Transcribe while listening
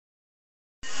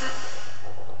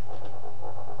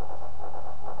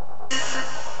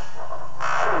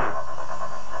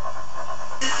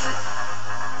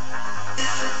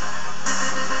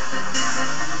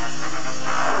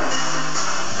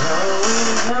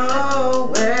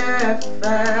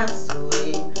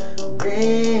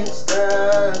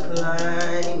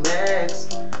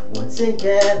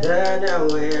together, now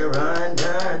we're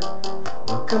undone.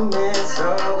 We'll commit,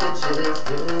 so we choose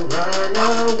to run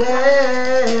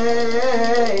away,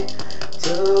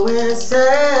 to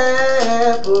separate.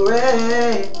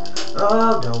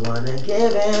 Oh, don't wanna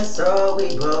give in, so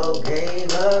we both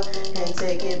gave up. Can't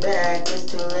take it back, it's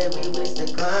too late, we reached the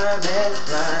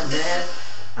climax.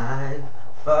 I've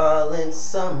fallen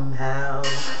somehow,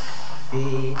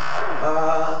 feet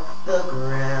off the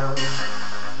ground.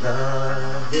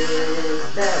 Love is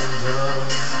that road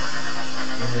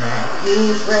that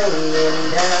keeps raining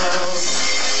down.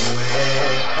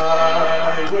 Where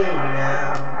are you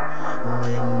now?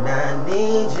 When I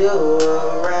need you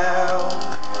around,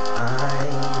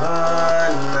 I'm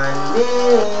on my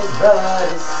knees, but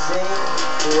it seems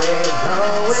we're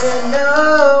going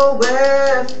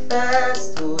nowhere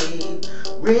fast. We've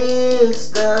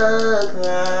reached the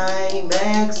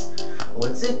climax.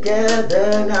 We're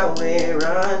together, now we're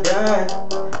undone.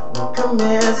 We'll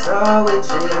commit, so we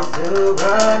choose to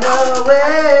run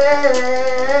away,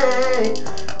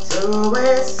 to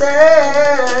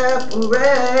separate.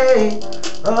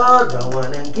 Oh, don't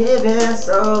wanna give in,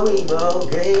 so we both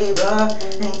gave up.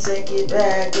 Ain't take it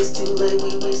back, it's too late,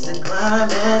 we reached the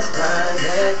climax.